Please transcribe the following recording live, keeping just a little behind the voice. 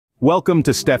Welcome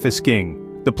to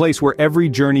StephIsKing, the place where every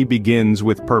journey begins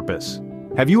with purpose.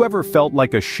 Have you ever felt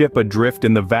like a ship adrift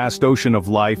in the vast ocean of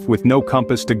life with no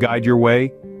compass to guide your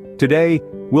way? Today,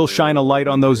 we'll shine a light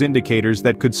on those indicators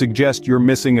that could suggest you're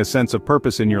missing a sense of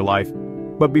purpose in your life.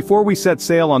 But before we set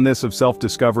sail on this of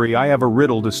self-discovery, I have a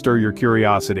riddle to stir your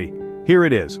curiosity. Here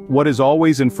it is, what is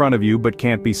always in front of you but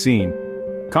can't be seen?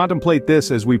 Contemplate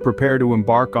this as we prepare to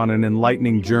embark on an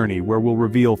enlightening journey where we'll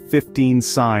reveal 15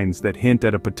 signs that hint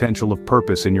at a potential of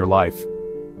purpose in your life.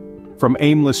 From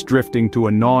aimless drifting to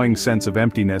a gnawing sense of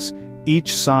emptiness,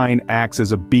 each sign acts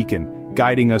as a beacon,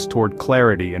 guiding us toward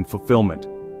clarity and fulfillment.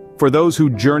 For those who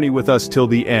journey with us till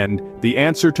the end, the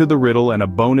answer to the riddle and a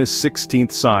bonus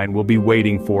 16th sign will be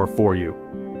waiting for you.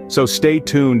 So stay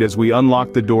tuned as we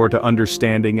unlock the door to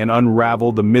understanding and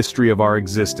unravel the mystery of our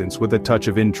existence with a touch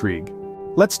of intrigue.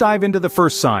 Let's dive into the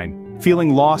first sign,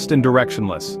 feeling lost and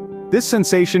directionless. This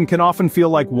sensation can often feel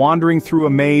like wandering through a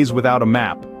maze without a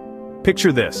map.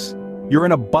 Picture this. You're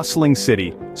in a bustling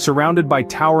city, surrounded by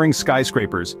towering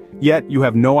skyscrapers, yet you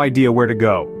have no idea where to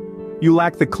go. You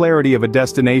lack the clarity of a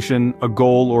destination, a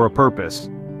goal, or a purpose.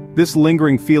 This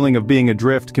lingering feeling of being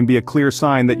adrift can be a clear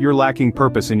sign that you're lacking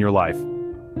purpose in your life.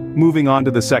 Moving on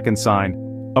to the second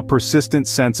sign, a persistent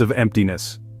sense of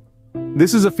emptiness.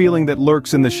 This is a feeling that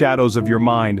lurks in the shadows of your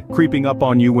mind, creeping up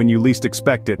on you when you least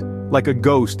expect it, like a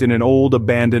ghost in an old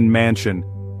abandoned mansion.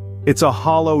 It's a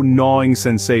hollow, gnawing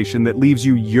sensation that leaves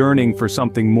you yearning for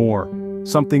something more,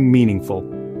 something meaningful.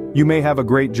 You may have a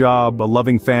great job, a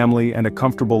loving family, and a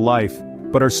comfortable life,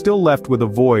 but are still left with a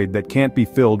void that can't be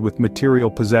filled with material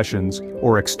possessions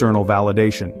or external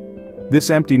validation. This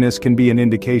emptiness can be an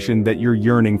indication that you're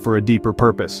yearning for a deeper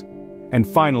purpose. And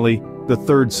finally, the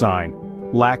third sign.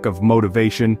 Lack of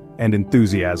motivation and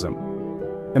enthusiasm.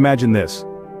 Imagine this.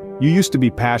 You used to be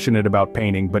passionate about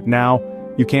painting, but now,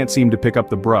 you can't seem to pick up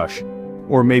the brush.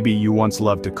 Or maybe you once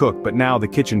loved to cook, but now the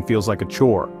kitchen feels like a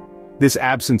chore. This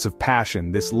absence of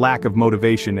passion, this lack of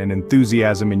motivation and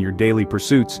enthusiasm in your daily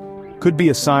pursuits, could be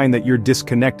a sign that you're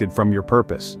disconnected from your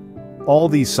purpose. All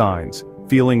these signs,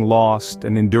 feeling lost,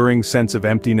 an enduring sense of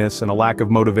emptiness, and a lack of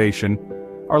motivation,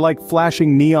 are like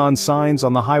flashing neon signs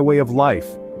on the highway of life,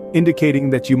 indicating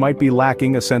that you might be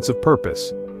lacking a sense of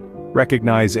purpose.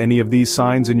 Recognize any of these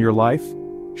signs in your life?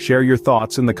 Share your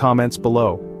thoughts in the comments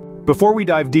below. Before we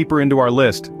dive deeper into our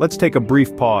list, let's take a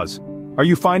brief pause. Are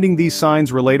you finding these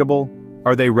signs relatable?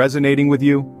 Are they resonating with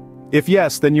you? If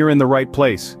yes, then you're in the right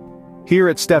place. Here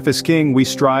at StephIsKing, we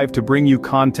strive to bring you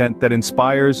content that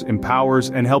inspires, empowers,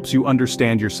 and helps you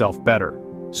understand yourself better.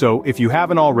 So, if you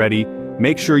haven't already,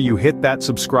 make sure you hit that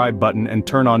subscribe button and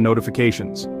turn on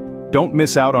notifications. Don't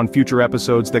miss out on future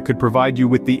episodes that could provide you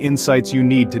with the insights you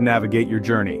need to navigate your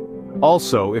journey.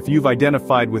 Also, if you've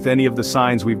identified with any of the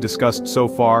signs we've discussed so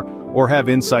far, or have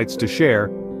insights to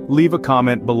share, leave a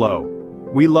comment below.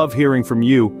 We love hearing from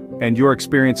you, and your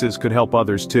experiences could help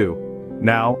others too.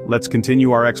 Now, let's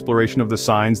continue our exploration of the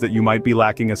signs that you might be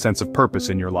lacking a sense of purpose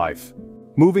in your life.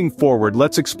 Moving forward,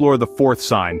 let's explore the fourth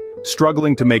sign,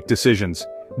 struggling to make decisions.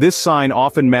 This sign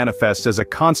often manifests as a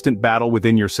constant battle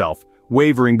within yourself,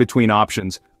 wavering between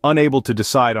options, unable to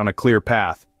decide on a clear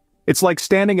path. It's like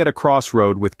standing at a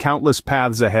crossroad with countless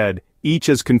paths ahead, each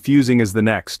as confusing as the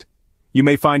next. You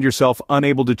may find yourself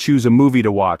unable to choose a movie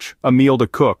to watch, a meal to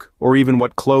cook, or even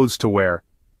what clothes to wear.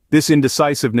 This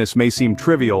indecisiveness may seem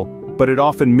trivial, but it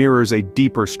often mirrors a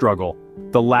deeper struggle,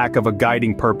 the lack of a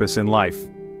guiding purpose in life.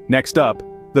 Next up,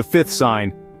 the fifth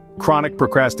sign, chronic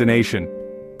procrastination.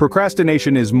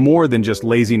 Procrastination is more than just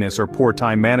laziness or poor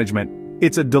time management.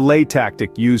 It's a delay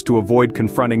tactic used to avoid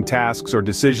confronting tasks or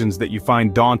decisions that you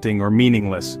find daunting or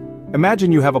meaningless.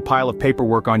 Imagine you have a pile of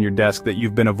paperwork on your desk that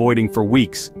you've been avoiding for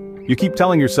weeks. You keep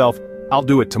telling yourself, "I'll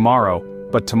do it tomorrow,"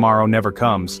 but tomorrow never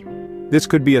comes. This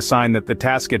could be a sign that the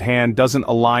task at hand doesn't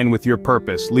align with your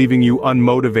purpose, leaving you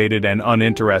unmotivated and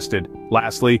uninterested.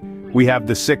 Lastly, we have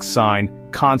the sixth sign,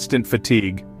 constant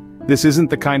fatigue. This isn't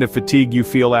the kind of fatigue you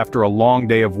feel after a long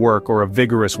day of work or a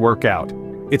vigorous workout.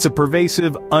 It's a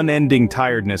pervasive, unending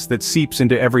tiredness that seeps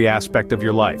into every aspect of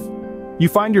your life. You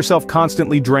find yourself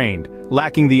constantly drained,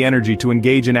 lacking the energy to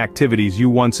engage in activities you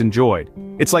once enjoyed.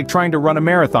 It's like trying to run a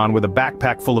marathon with a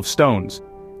backpack full of stones.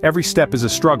 Every step is a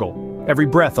struggle, every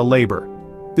breath a labor.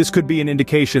 This could be an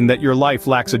indication that your life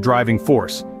lacks a driving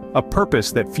force, a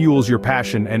purpose that fuels your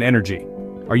passion and energy.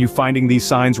 Are you finding these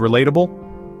signs relatable?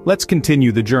 Let's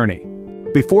continue the journey.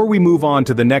 Before we move on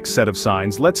to the next set of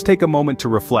signs, let's take a moment to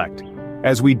reflect.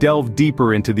 As we delve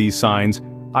deeper into these signs,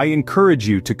 I encourage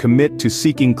you to commit to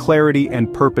seeking clarity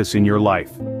and purpose in your life.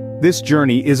 This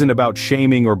journey isn't about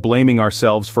shaming or blaming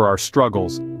ourselves for our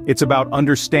struggles, It's about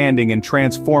understanding and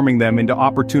transforming them into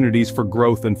opportunities for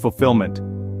growth and fulfillment.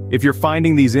 If you're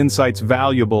finding these insights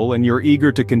valuable and you're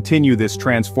eager to continue this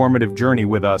transformative journey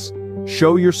with us,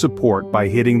 show your support by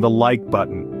hitting the like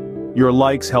button. Your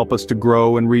likes help us to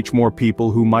grow and reach more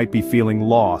people who might be feeling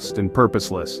lost and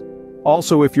purposeless.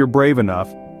 Also, if you're brave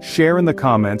enough, share in the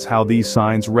comments how these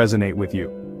signs resonate with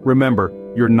you. Remember,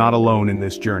 you're not alone in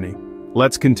this journey.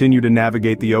 Let's continue to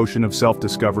navigate the ocean of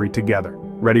self-discovery together.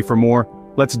 Ready for more?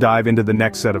 Let's dive into the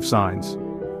next set of signs.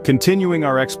 Continuing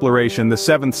our exploration, the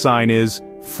seventh sign is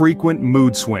frequent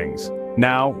mood swings.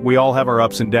 Now, we all have our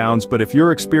ups and downs, but if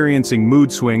you're experiencing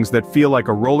mood swings that feel like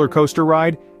a roller coaster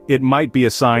ride, it might be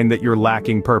a sign that you're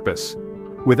lacking purpose.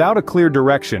 Without a clear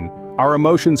direction, our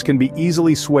emotions can be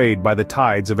easily swayed by the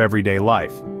tides of everyday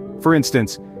life. For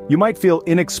instance, you might feel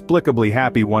inexplicably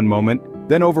happy one moment,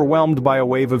 then overwhelmed by a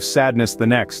wave of sadness the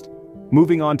next.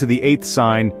 Moving on to the eighth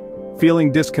sign,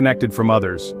 feeling disconnected from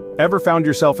others. Ever found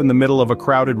yourself in the middle of a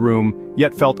crowded room,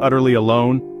 yet felt utterly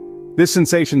alone? This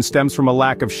sensation stems from a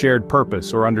lack of shared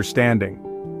purpose or understanding.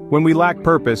 When we lack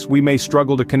purpose, we may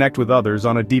struggle to connect with others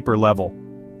on a deeper level.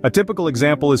 A typical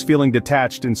example is feeling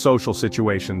detached in social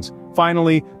situations.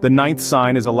 Finally, the ninth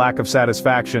sign is a lack of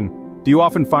satisfaction. Do you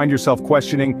often find yourself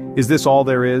questioning, is this all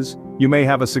there is? You may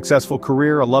have a successful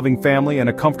career, a loving family, and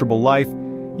a comfortable life,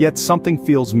 yet something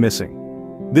feels missing.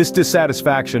 This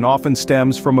dissatisfaction often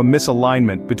stems from a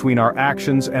misalignment between our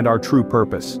actions and our true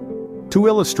purpose. To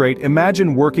illustrate,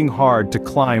 imagine working hard to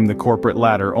climb the corporate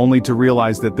ladder only to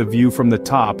realize that the view from the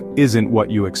top isn't what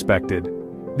you expected.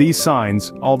 These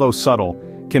signs, although subtle,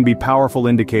 can be powerful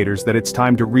indicators that it's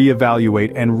time to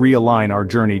reevaluate and realign our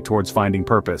journey towards finding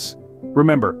purpose.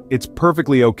 Remember, it's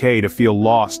perfectly okay to feel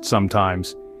lost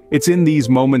sometimes. It's in these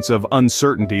moments of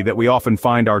uncertainty that we often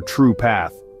find our true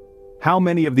path. How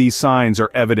many of these signs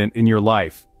are evident in your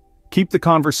life? Keep the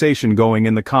conversation going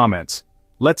in the comments.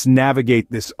 Let's navigate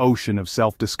this ocean of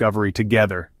self-discovery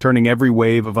together, turning every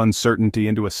wave of uncertainty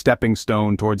into a stepping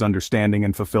stone towards understanding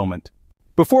and fulfillment.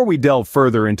 Before we delve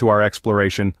further into our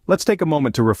exploration, let's take a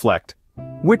moment to reflect.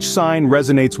 Which sign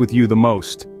resonates with you the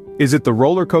most? Is it the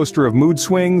roller coaster of mood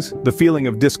swings, the feeling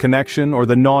of disconnection, or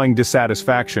the gnawing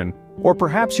dissatisfaction? Or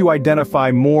perhaps you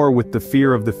identify more with the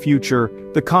fear of the future,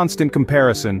 the constant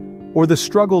comparison, or the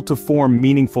struggle to form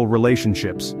meaningful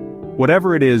relationships.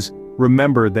 Whatever it is,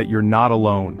 remember that you're not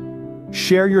alone.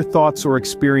 Share your thoughts or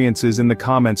experiences in the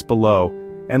comments below,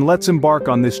 and let's embark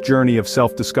on this journey of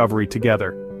self-discovery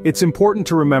together. It's important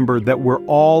to remember that we're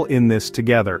all in this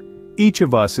together. Each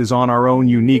of us is on our own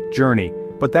unique journey,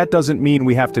 but that doesn't mean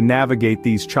we have to navigate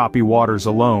these choppy waters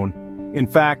alone. In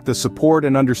fact, the support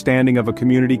and understanding of a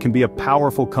community can be a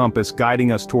powerful compass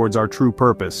guiding us towards our true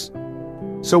purpose.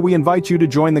 So we invite you to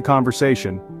join the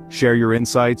conversation. Share your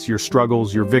insights, your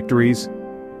struggles, your victories.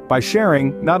 By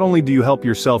sharing, not only do you help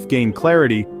yourself gain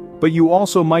clarity, but you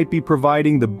also might be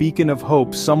providing the beacon of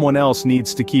hope someone else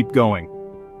needs to keep going.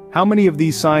 How many of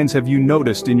these signs have you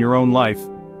noticed in your own life?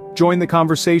 Join the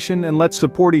conversation and let's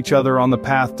support each other on the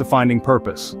path to finding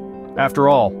purpose. After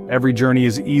all, every journey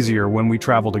is easier when we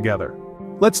travel together.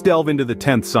 Let's delve into the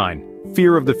 10th sign,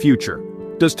 fear of the future.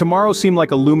 Does tomorrow seem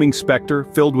like a looming specter,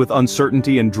 filled with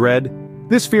uncertainty and dread?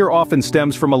 This fear often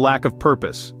stems from a lack of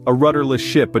purpose, a rudderless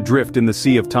ship adrift in the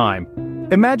sea of time.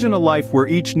 Imagine a life where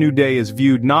each new day is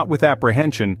viewed not with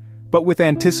apprehension, but with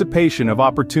anticipation of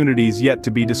opportunities yet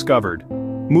to be discovered.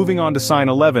 Moving on to sign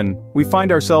 11, we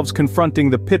find ourselves confronting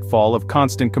the pitfall of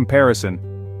constant comparison.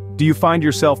 Do you find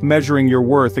yourself measuring your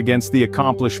worth against the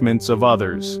accomplishments of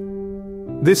others?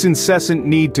 This incessant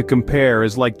need to compare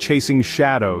is like chasing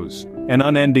shadows, an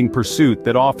unending pursuit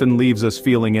that often leaves us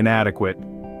feeling inadequate.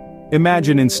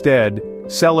 Imagine instead,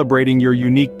 celebrating your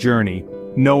unique journey,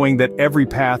 knowing that every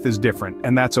path is different,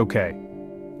 and that's okay.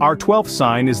 Our 12th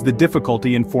sign is the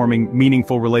difficulty in forming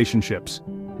meaningful relationships.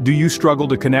 Do you struggle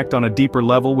to connect on a deeper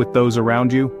level with those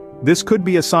around you? This could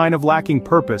be a sign of lacking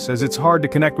purpose, as it's hard to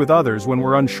connect with others when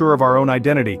we're unsure of our own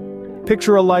identity.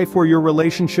 Picture a life where your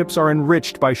relationships are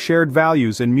enriched by shared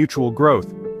values and mutual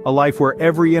growth, a life where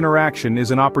every interaction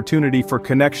is an opportunity for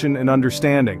connection and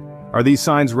understanding. Are these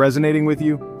signs resonating with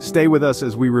you? Stay with us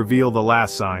as we reveal the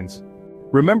last signs.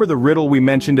 Remember the riddle we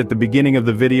mentioned at the beginning of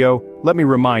the video? Let me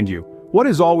remind you, what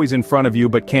is always in front of you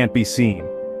but can't be seen?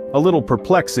 A little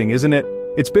perplexing, isn't it?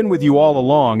 It's been with you all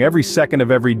along, every second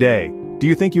of every day. Do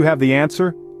you think you have the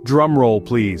answer? Drum roll,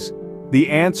 please. The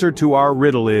answer to our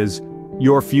riddle is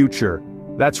your future.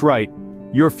 That's right.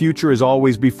 Your future is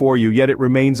always before you, yet it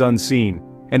remains unseen.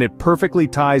 And it perfectly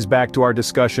ties back to our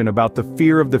discussion about the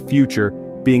fear of the future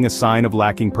being a sign of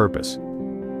lacking purpose.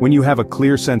 When you have a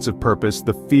clear sense of purpose,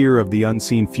 the fear of the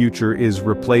unseen future is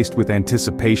replaced with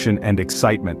anticipation and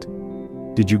excitement.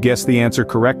 Did you guess the answer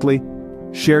correctly?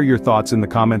 Share your thoughts in the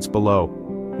comments below.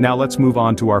 Now let's move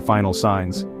on to our final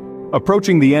signs.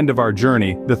 Approaching the end of our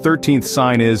journey, the 13th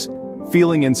sign is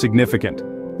feeling insignificant.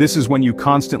 This is when you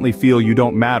constantly feel you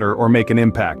don't matter or make an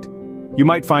impact. You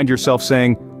might find yourself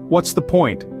saying, "What's the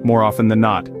point?" more often than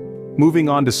not. Moving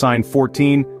on to sign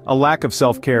 14, a lack of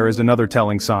self-care is another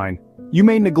telling sign. You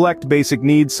may neglect basic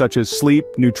needs such as sleep,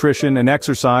 nutrition, and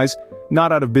exercise,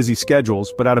 not out of busy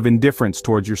schedules, but out of indifference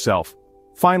towards yourself.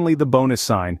 Finally, the bonus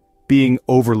sign, being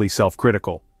overly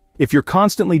self-critical. If you're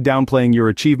constantly downplaying your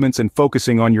achievements and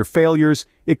focusing on your failures,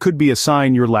 it could be a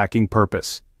sign you're lacking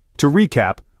purpose. To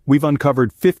recap, we've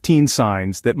uncovered 15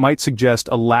 signs that might suggest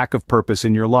a lack of purpose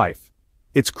in your life.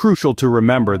 It's crucial to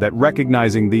remember that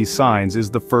recognizing these signs is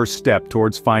the first step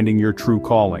towards finding your true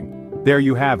calling. There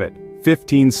you have it,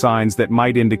 15 signs that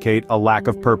might indicate a lack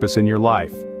of purpose in your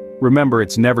life. Remember,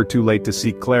 it's never too late to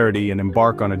seek clarity and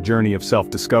embark on a journey of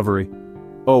self-discovery.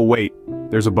 Oh wait,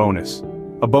 there's a bonus.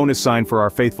 A bonus sign for our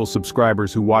faithful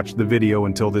subscribers who watched the video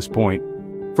until this point.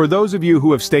 For those of you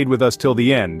who have stayed with us till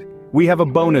the end, we have a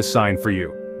bonus sign for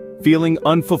you. Feeling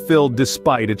unfulfilled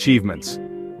despite achievements.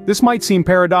 This might seem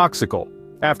paradoxical.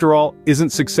 After all,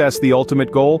 isn't success the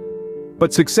ultimate goal?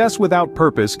 But success without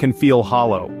purpose can feel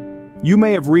hollow. You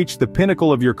may have reached the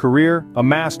pinnacle of your career,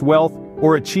 amassed wealth,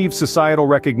 or achieved societal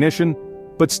recognition,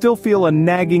 but still feel a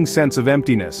nagging sense of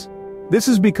emptiness. This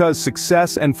is because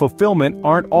success and fulfillment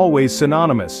aren't always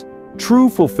synonymous. True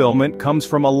fulfillment comes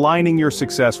from aligning your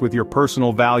success with your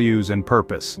personal values and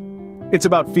purpose. It's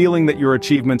about feeling that your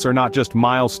achievements are not just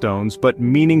milestones, but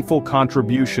meaningful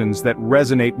contributions that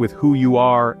resonate with who you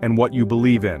are and what you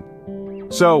believe in.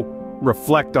 So,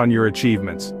 reflect on your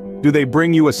achievements. Do they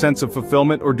bring you a sense of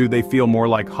fulfillment, or do they feel more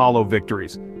like hollow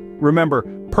victories? Remember,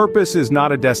 purpose is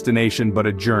not a destination but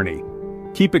a journey.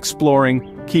 Keep exploring,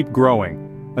 keep growing.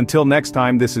 Until next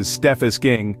time, this is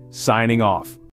StephIsKing, signing off.